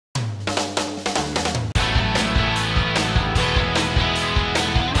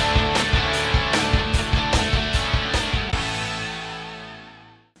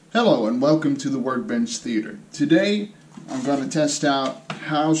Hello and welcome to the Workbench Theater. Today I'm going to test out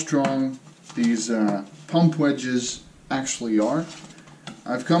how strong these pump wedges actually are.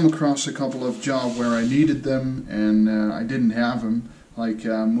 I've come across a couple of jobs where I needed them and I didn't have them, like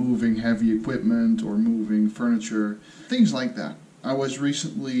moving heavy equipment or moving furniture, things like that. I was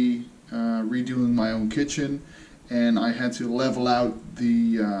recently redoing my own kitchen and I had to level out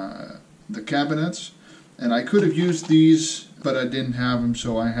the cabinets, and I could have used these, but I didn't have them,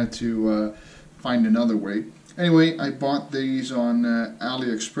 so I had to find another way. Anyway, I bought these on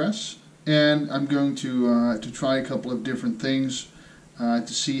AliExpress, and I'm going to try a couple of different things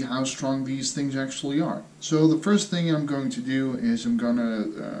to see how strong these things actually are. So the first thing I'm going to do is I'm going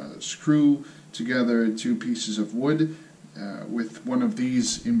to screw together two pieces of wood with one of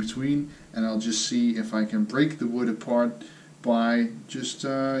these in between, and I'll just see if I can break the wood apart by just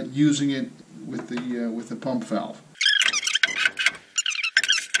using it with the pump valve.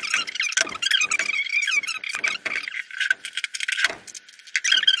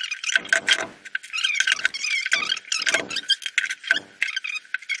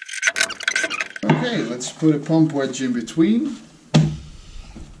 Okay, let's put a pump wedge in between.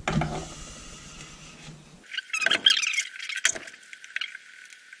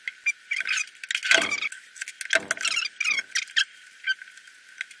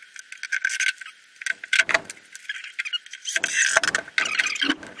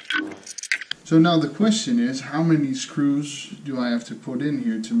 So now the question is, how many screws do I have to put in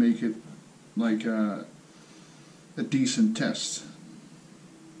here to make it like a decent test?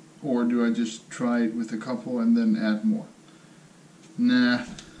 Or do I just try it with a couple and then add more? Nah.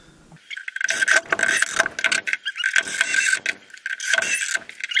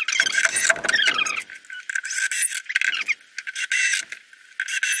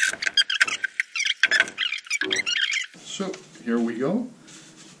 So, here we go.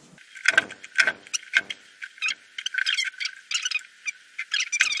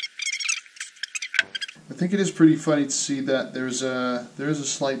 I think it is pretty funny to see that there is a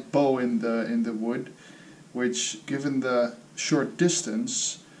slight bow in the wood, which, given the short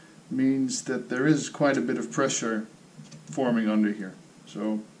distance, means that there is quite a bit of pressure forming under here.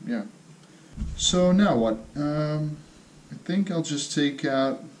 So yeah. So now what? I think I'll just take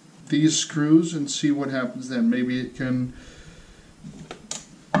out these screws and see what happens then. Maybe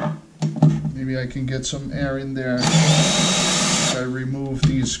I can get some air in there if I remove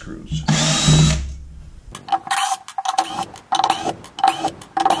these screws.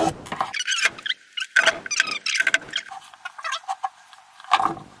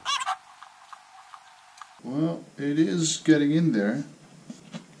 Well, it is getting in there,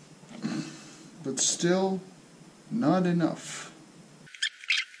 but still not enough.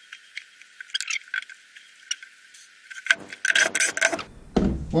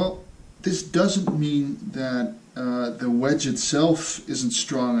 Well, this doesn't mean that the wedge itself isn't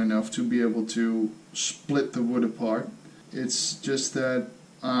strong enough to be able to split the wood apart. It's just that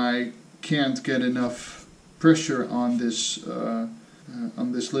I can't get enough pressure on this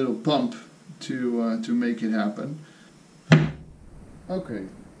little pump to make it happen. Okay,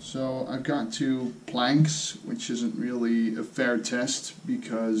 so I've got two planks, which isn't really a fair test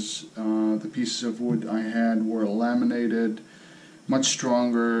because the pieces of wood I had were laminated, much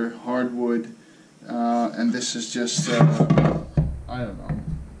stronger, hardwood, and this is just I don't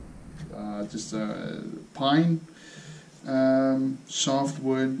know, just a pine, soft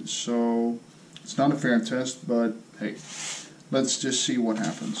wood. So it's not a fair test, but hey, let's just see what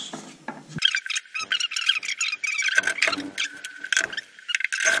happens.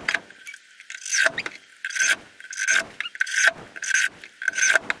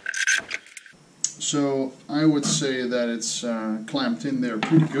 So I would say that it's clamped in there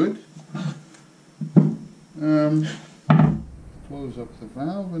pretty good. Close up the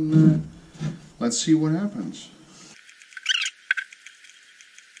valve and let's see what happens.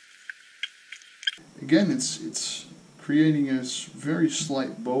 Again, it's creating a very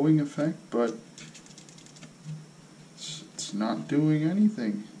slight bowing effect, but it's not doing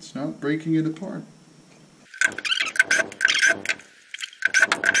anything. It's not breaking it apart.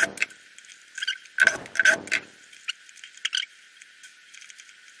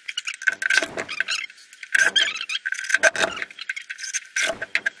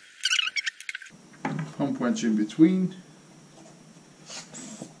 Pump wedge in between.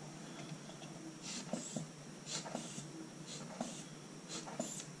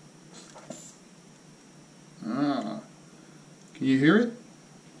 Can you hear it?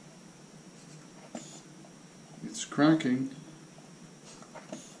 It's cracking.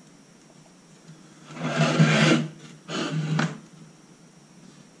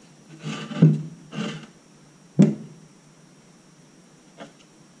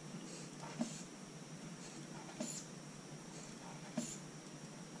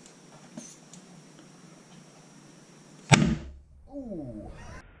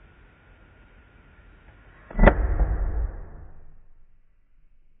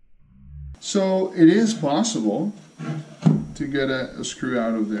 So it is possible to get a screw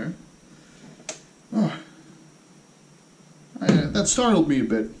out of there. Oh, that startled me a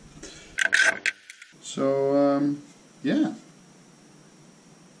bit. So, yeah.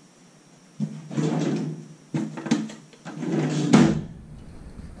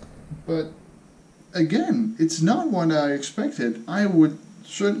 But again, it's not what I expected. I would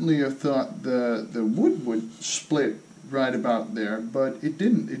certainly have thought the wood would split right about there, but it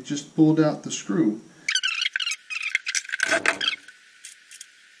didn't. It just pulled out the screw.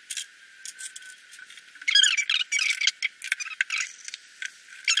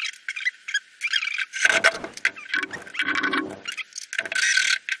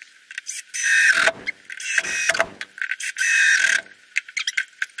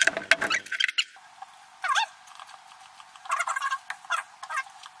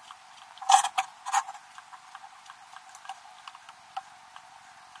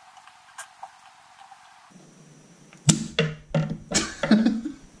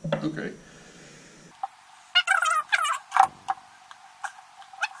 Okay.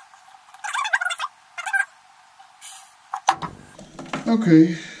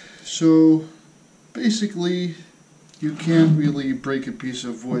 Okay, so basically you can't really break a piece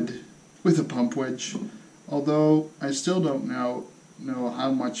of wood with a pump wedge, although I still don't know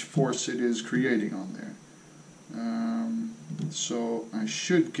how much force it is creating on there. So I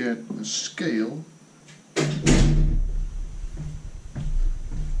should get a scale.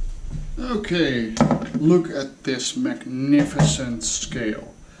 Okay, look at this magnificent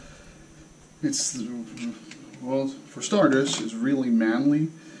scale. It's, well, for starters, it's really manly.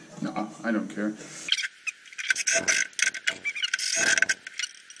 No, I don't care.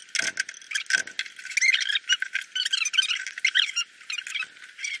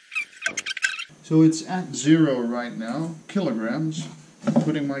 So it's at 0 right now, kilograms. I'm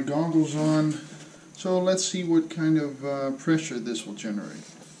putting my goggles on. So let's see what kind of pressure this will generate.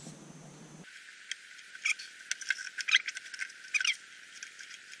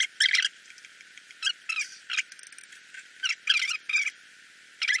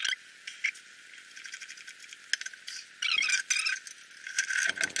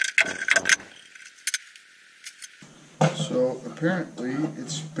 So apparently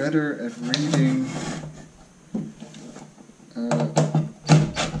it's better at reading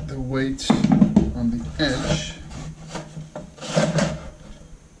the weight on the edge.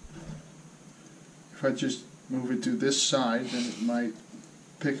 If I just move it to this side, then it might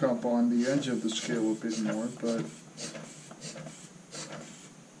pick up on the edge of the scale a bit more, but...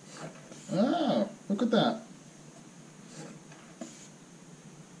 Ah, look at that.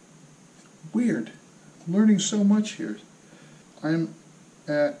 Weird. I'm learning so much here. I'm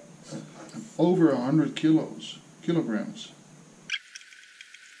at over 100 kilograms.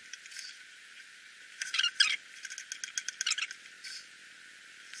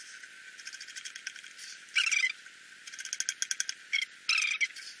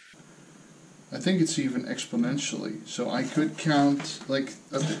 I think it's even exponentially, so I could count, like,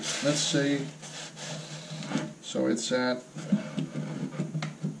 okay, let's say, so it's at,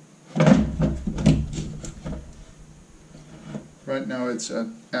 right now it's at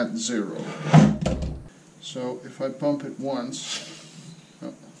 0. So if I pump it once,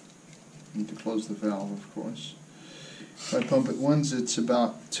 oh, I need to close the valve, of course. If I pump it once, it's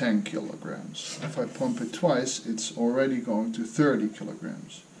about 10 kilograms. If I pump it twice, it's already going to 30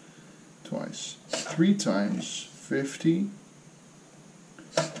 kilograms. Twice. 3 times 50,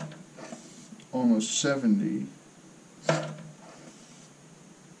 almost 70,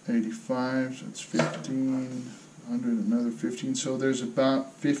 85, so that's 15, 100, another 15, so there's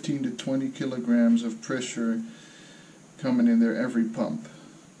about 15 to 20 kilograms of pressure coming in there every pump.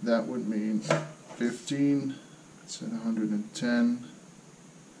 That would mean 15, that's at 110,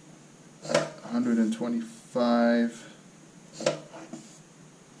 125,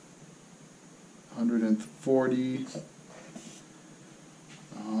 140,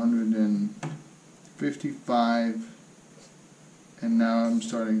 155, and now I'm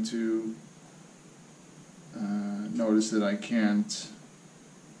starting to notice that I can't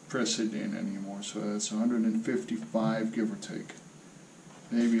press it in anymore, so that's 155, give or take,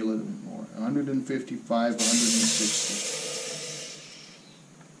 maybe a little bit more, 155, 160.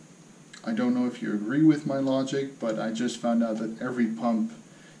 I don't know if you agree with my logic, but I just found out that every pump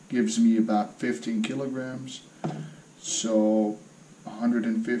gives me about 15 kilograms, so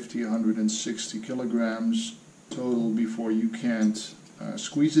 150, 160 kilograms total before you can't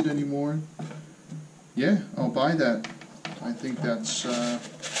squeeze it anymore. Yeah, I'll buy that. I think that's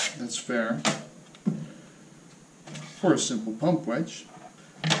fair for a simple pump wedge.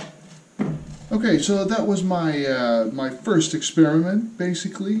 Okay, so that was my my first experiment,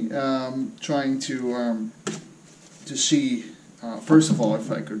 basically, trying to see first of all if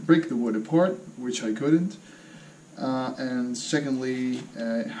I could break the wood apart, which I couldn't, and secondly,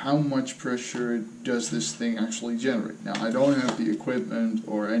 how much pressure does this thing actually generate. Now, I don't have the equipment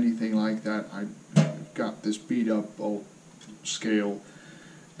or anything like that. I've got this beat up old scale,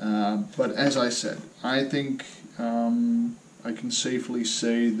 but as I said, I think I can safely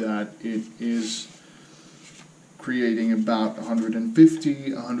say that it is creating about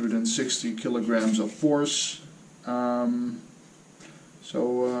 150-160 kilograms of force.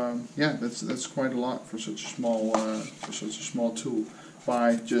 Yeah, that's quite a lot for such a small tool.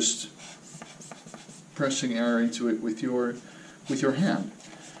 By just pressing air into it with your hand.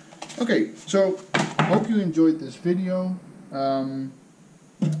 Okay, so hope you enjoyed this video.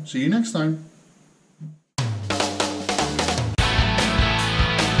 See you next time.